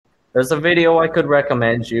There's a video I could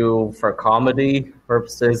recommend you for comedy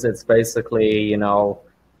purposes. It's basically,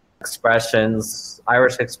 expressions,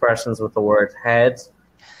 Irish expressions with the word head,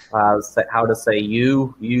 how to say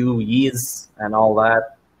you, yees, and all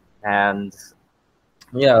that. And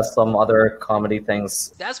yeah, some other comedy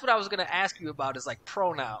things. That's what I was gonna ask you about is like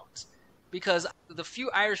pronouns, because the few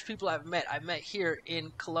Irish people I met here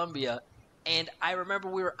in Colombia, and I remember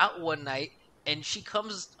we were out one night, and she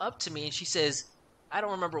comes up to me and she says, I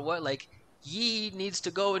don't remember what, like ye needs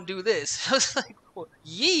to go and do this. I was like, "What,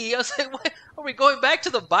 ye?" I was like, what? Are we going back to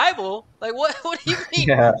the Bible? Like, what? What do you mean,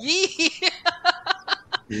 Yeah, ye?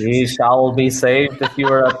 ye shall be saved if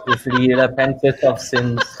ye repenteth of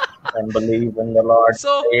sins and believe in the Lord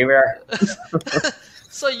So, Savior.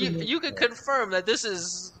 so you could confirm that this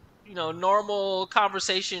is normal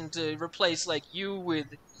conversation to replace like you with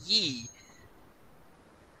ye.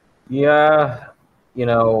 Yeah,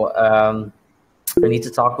 I need to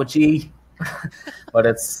talk with ye. But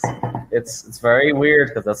it's very weird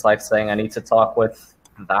because it's like saying I need to talk with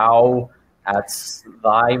thou at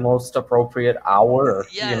thy most appropriate hour.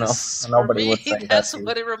 Yes, for Nobody me, would say that that's to you.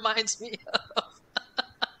 what it reminds me of.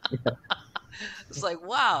 It's like,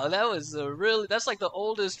 wow, that was a really, that's like the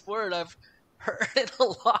oldest word I've heard in a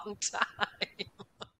long time.